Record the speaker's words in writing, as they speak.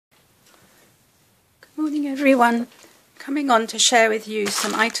Morning everyone, coming on to share with you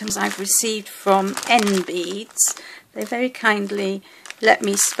some items I've received from Nbeads. They very kindly let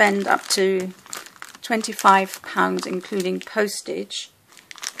me spend up to £25 including postage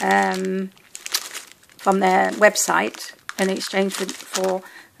from their website in exchange for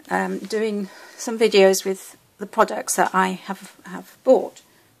doing some videos with the products that I have bought,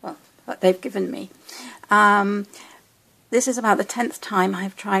 well, that they've given me. This is about the 10th time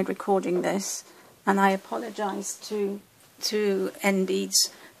I've tried recording this, and I apologise to Nbeads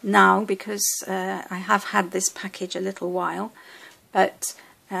now because I have had this package a little while, but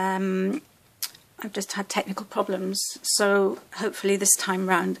I've just had technical problems, so hopefully this time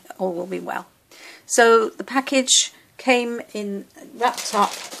round all will be well. So the package came in wrapped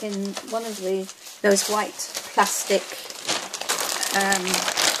up in one of those white plastic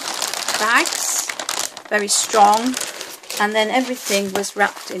bags, very strong, and then everything was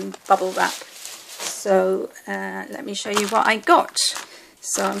wrapped in bubble wrap. So let me show you what I got.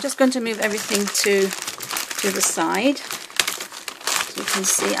 So I'm just going to move everything to the side. As you can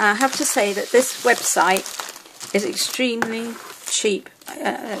see, I have to say that this website is extremely cheap.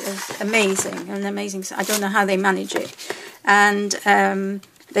 It's amazing, an amazing. I don't know how they manage it, and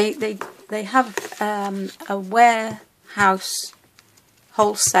they have a warehouse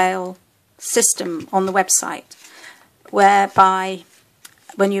wholesale system on the website, whereby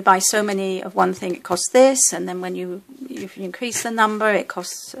when you buy so many of one thing it costs this, and then when if you increase the number it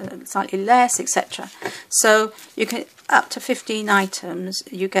costs slightly less, etc. So you can, up to 15 items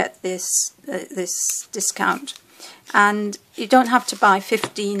you get this discount, and you don't have to buy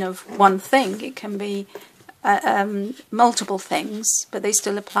 15 of one thing. It can be multiple things, but they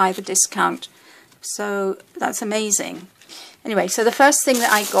still apply the discount, so that's amazing. Anyway, so the first thing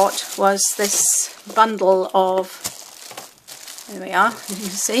that I got was this bundle of, there we are, you can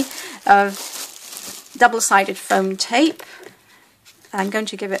see, double-sided foam tape. I'm going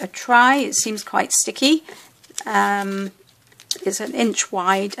to give it a try. It seems quite sticky. It's an inch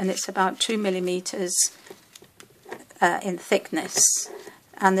wide and it's about 2 millimeters in thickness.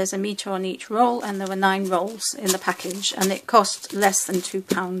 And there's a metre on each roll, and there were 9 rolls in the package, and it cost less than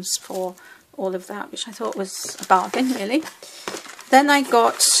 £2 for all of that, which I thought was a bargain, really. Then I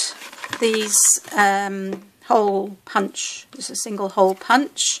got these hole punch. This is a single hole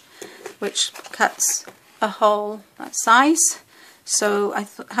punch which cuts a hole that size. So I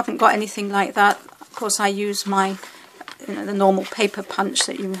haven't got anything like that. Of course I use my the normal paper punch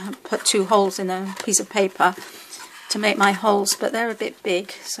that you put 2 holes in a piece of paper to make my holes, but they're a bit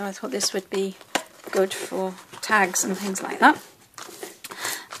big, so I thought this would be good for tags and things like that.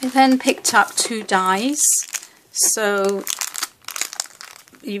 I then picked up 2 dies. So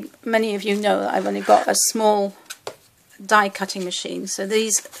many of you know that I've only got a small die cutting machine. So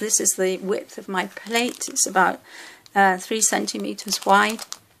this is the width of my plate. It's about 3 centimeters wide,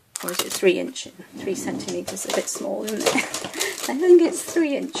 or is it 3 inches? 3 centimeters, a bit small, isn't it? I think it's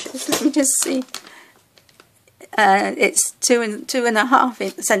 3 inches. Let me just see. It's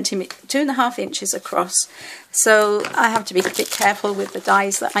 2.5 inches across. So I have to be a bit careful with the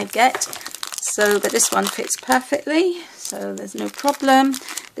dies that I get. So, but this one fits perfectly, so there's no problem.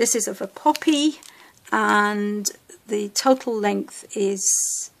 This is of a poppy, and the total length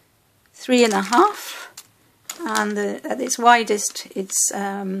is 3.5, and at its widest it's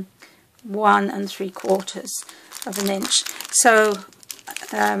 1 3/4 of an inch. So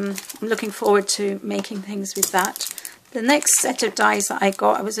I'm looking forward to making things with that. The next set of dies that I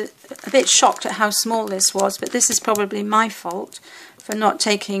got, I was a bit shocked at how small this was, but this is probably my fault for not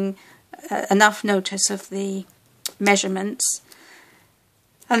taking enough notice of the measurements.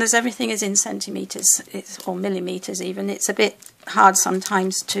 And as everything is in centimeters or millimeters even, it's a bit hard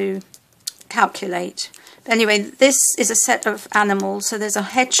sometimes to calculate. But anyway, this is a set of animals. So there's a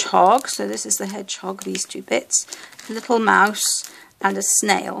hedgehog, so this is the hedgehog, these 2 bits, a little mouse and a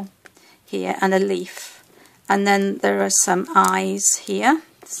snail here, and a leaf. And then there are some eyes here,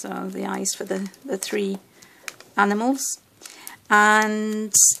 so the eyes for the 3 animals.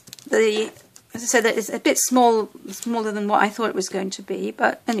 And as I said, it's a bit smaller than what I thought it was going to be,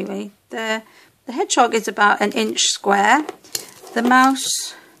 but anyway, the hedgehog is about 1 inch square. The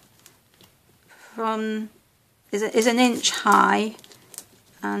mouse is 1 inch high,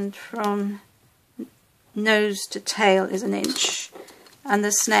 and from nose to tail is 1 inch, and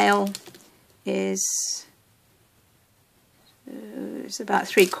the snail is about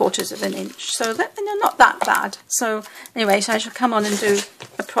 3/4 of an inch, so they're not that bad. So anyway, so I shall come on and do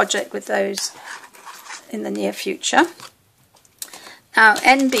a project with those in the near future. Now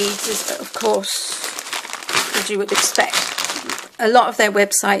Nbeads is, of course, as you would expect, a lot of their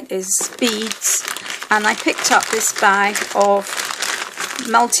website is beads, and I picked up this bag of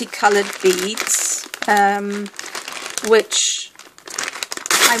multicolored beads, which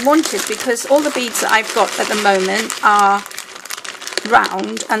I wanted because all the beads that I've got at the moment are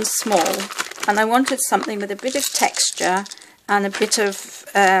round and small, and I wanted something with a bit of texture and a bit of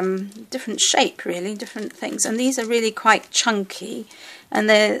different shape, really, different things. And these are really quite chunky, and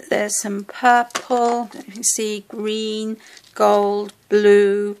there's some purple, you can see green, gold,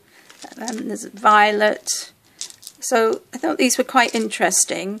 blue, there's violet. So I thought these were quite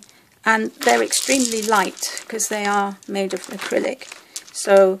interesting, and they're extremely light because they are made of acrylic.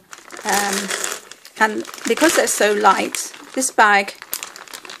 So and because they're so light, this bag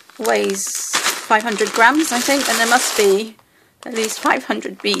weighs 500 grams, I think, and there must be at least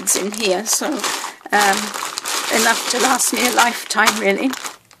 500 beads in here, so enough to last me a lifetime, really.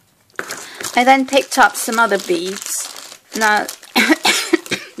 I then picked up some other beads. Now,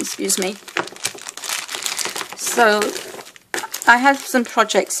 excuse me. So I have some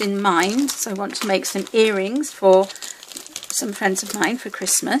projects in mind. So I want to make some earrings for some friends of mine for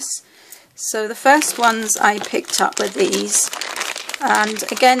Christmas. So the first ones I picked up were these, and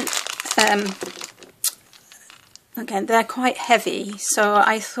again they're quite heavy, so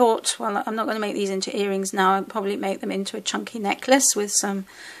I thought, well, I'm not going to make these into earrings now. I'll probably make them into a chunky necklace with some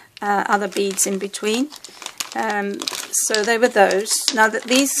other beads in between. So they were those. Now that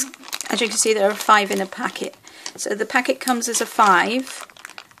these, as you can see, there are 5 in a packet. So the packet comes as a 5,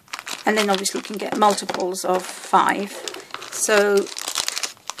 and then obviously you can get multiples of 5. So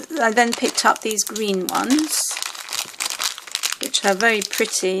I then picked up these green ones, which are very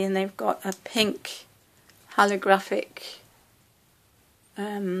pretty, and they've got a pink holographic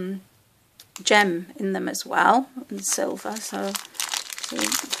gem in them as well, and silver, so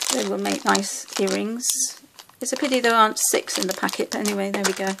they will make nice earrings. It's a pity there aren't 6 in the packet, but anyway, there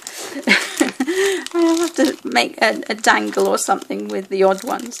we go. I'll have to make a dangle or something with the odd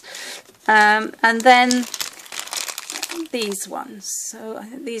ones. And then these ones, so I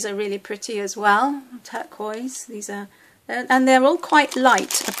think these are really pretty as well, turquoise. These are, and they're all quite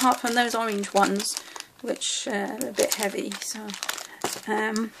light, apart from those orange ones, which are a bit heavy. So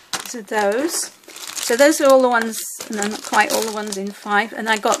those. So those are all the ones, no, not quite all the ones in 5. And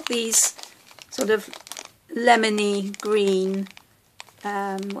I got these sort of lemony green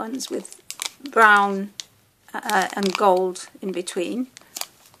ones with brown and gold in between.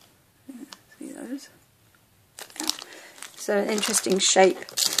 See those? Yeah. So an interesting shape.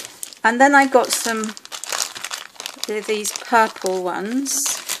 And then I got some of these purple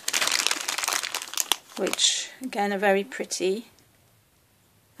ones, which again are very pretty,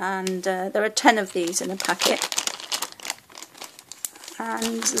 and there are 10 of these in a packet,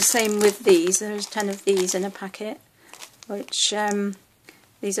 and the same with these. There's 10 of these in a packet, which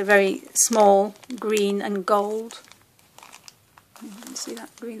these are very small, green and gold. You can see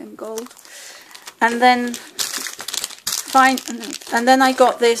that, green and gold. And then I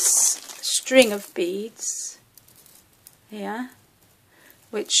got this string of beads here,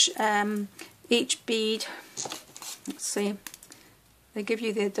 which each bead, let's see, they give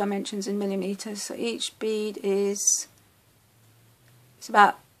you the dimensions in millimeters. So each bead is, it's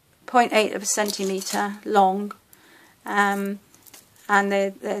about 0.8 of a centimetre long, and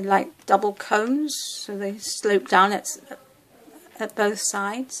they're like double cones, so they slope down at both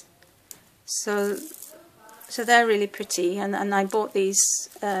sides. So they're really pretty, and I bought these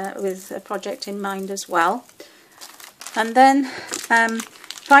with a project in mind as well. And then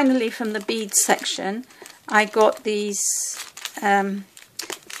finally, from the beads section, I got these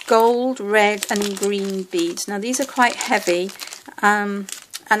gold, red and green beads. Now these are quite heavy, and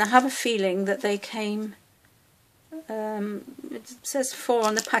I have a feeling that they came, it says 4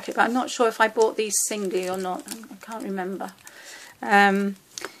 on the packet, but I'm not sure if I bought these singly or not. I can't remember, as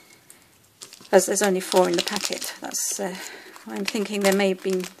there's only 4 in the packet. That's I'm thinking they may have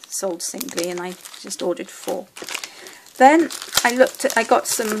been sold singly, and I just ordered 4. Then I got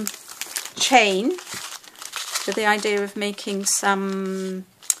some chain with the idea of making some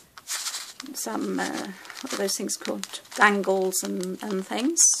what are those things called? Dangles and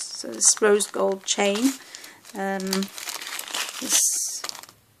things. So this rose gold chain. It's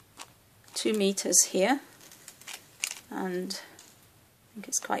 2 meters here, and I think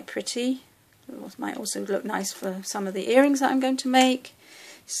it's quite pretty. It might also look nice for some of the earrings that I'm going to make.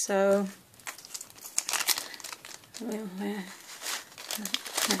 So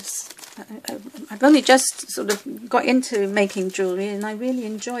yes, I've only just sort of got into making jewellery, and I really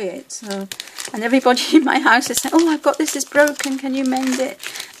enjoy it. So, and everybody in my house is saying, "Oh, I've got this, it's broken, can you mend it?"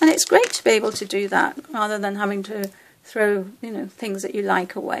 And it's great to be able to do that rather than having to throw, you know, things that you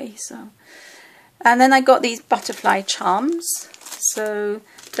like away. So And then I got these butterfly charms. So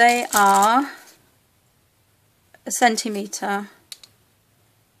they are a centimetre,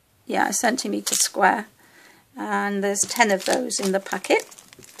 yeah, a centimetre square. And there's 10 of those in the packet.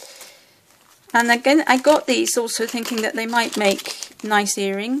 And again, I got these also thinking that they might make nice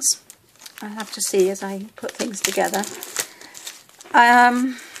earrings. I'll have to see as I put things together.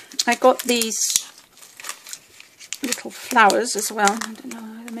 I got these little flowers as well. I don't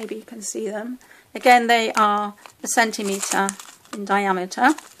know, maybe you can see them. Again, they are a centimetre in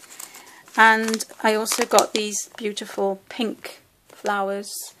diameter. And I also got these beautiful pink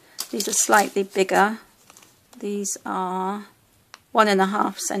flowers. These are slightly bigger. These are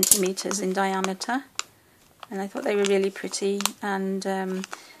 1.5 centimetres in diameter. And I thought they were really pretty. And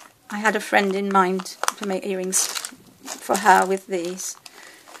I had a friend in mind to make earrings for her with these.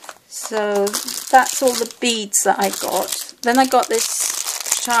 So that's all the beads that I got. Then I got this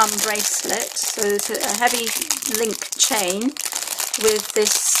charm bracelet. So it's a heavy link chain with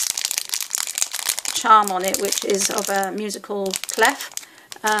this charm on it, which is of a musical clef,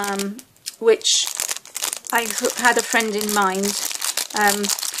 which I had a friend in mind.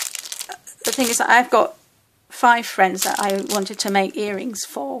 The thing is that I've got 5 friends that I wanted to make earrings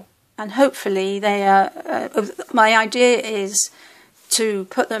for, and hopefully they are. My idea is to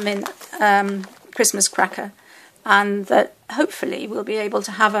put them in Christmas cracker, and that hopefully we'll be able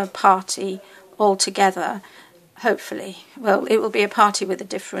to have a party all together. Hopefully, well, it will be a party with a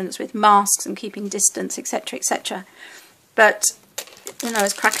difference, with masks and keeping distance, etc., etc. But you know,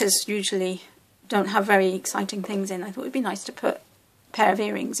 as crackers usually don't have very exciting things in, I thought it would be nice to put a pair of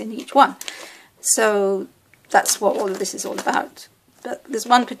earrings in each one. So that's what all of this is all about. But there's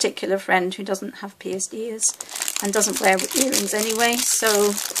one particular friend who doesn't have pierced ears and doesn't wear earrings anyway,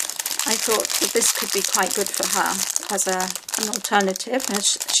 so I thought that this could be quite good for her as an alternative.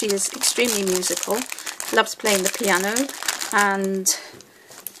 As she is extremely musical, loves playing the piano, and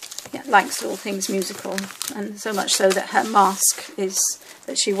yeah, likes all things musical, and so much so that her mask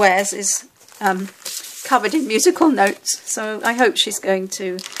that she wears is covered in musical notes. So I hope she's going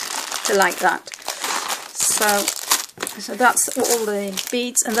to like that. So that's all the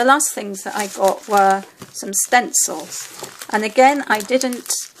beads. And the last things that I got were some stencils. And again, I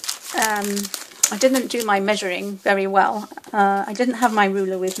didn't do my measuring very well. I didn't have my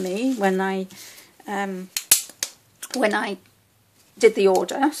ruler with me when I did the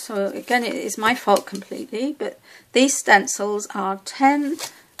order. So again, it is my fault completely. But these stencils are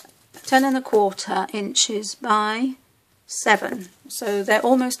 10.25 inches by 7. So they're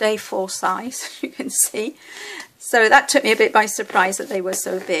almost A4 size, as you can see. So that took me a bit by surprise that they were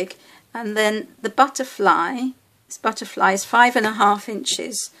so big. And then the butterfly, this butterfly is 5.5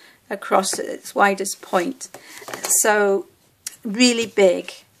 inches across at its widest point. So really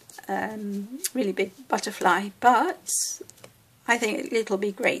big butterfly. But I think it'll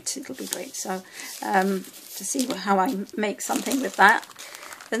be great. It'll be great. So to see how I make something with that.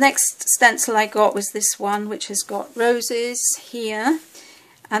 The next stencil I got was this one, which has got roses here,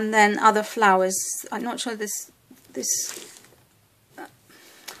 and then other flowers. I'm not sure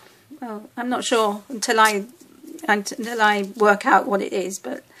well, I'm not sure until I work out what it is.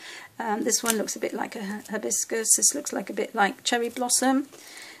 But this one looks a bit like a hibiscus. This looks like a bit like cherry blossom.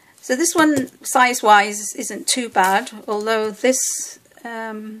 So this one, size-wise, isn't too bad. Although this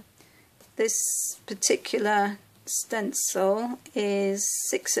this particular stencil is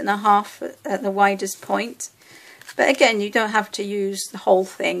 6.5 at the widest point, but again, you don't have to use the whole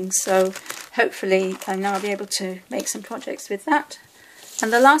thing, so hopefully I know I'll be able to make some projects with that.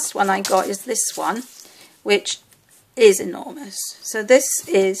 And the last one I got is this one, which is enormous. So this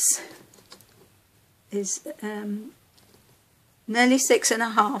is nearly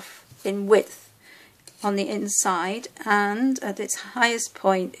 6.5 in width on the inside, and at its highest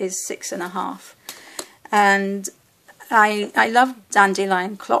point is 6.5. And I love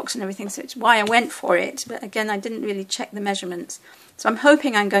dandelion clocks and everything, so it's why I went for it. But again, I didn't really check the measurements. So I'm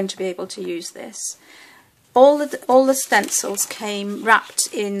hoping I'm going to be able to use this. All the stencils came wrapped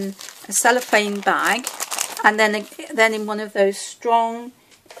in a cellophane bag, and then in one of those strong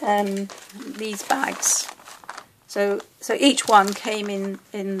these bags. So each one came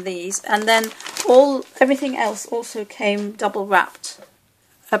in these, and then everything else also came double wrapped,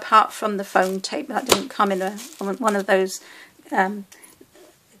 apart from the foam tape that didn't come in one of those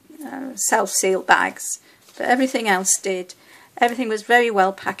self-seal bags, but everything else did. Everything was very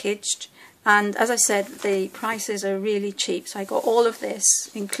well packaged, and as I said, the prices are really cheap. So I got all of this,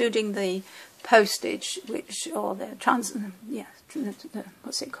 including the postage, what's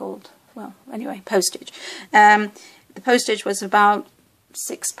it called? Well, anyway, postage. The postage was about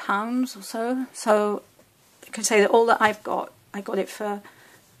 £6 or so. So I can say that all that I've got, I got it for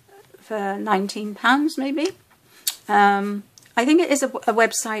 £19 maybe. I think it is a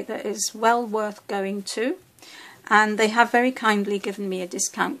website that is well worth going to, and they have very kindly given me a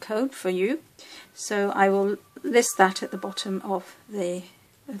discount code for you. So I will list that at the bottom of the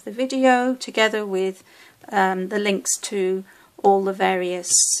video, together with the links to all the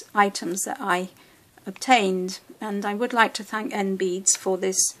various items that I obtained. And I would like to thank Nbeads for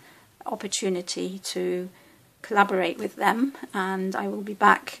this opportunity to collaborate with them, and I will be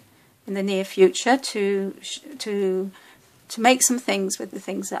back in the near future to make some things with the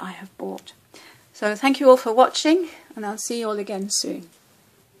things that I have bought. So thank you all for watching, and I'll see you all again soon.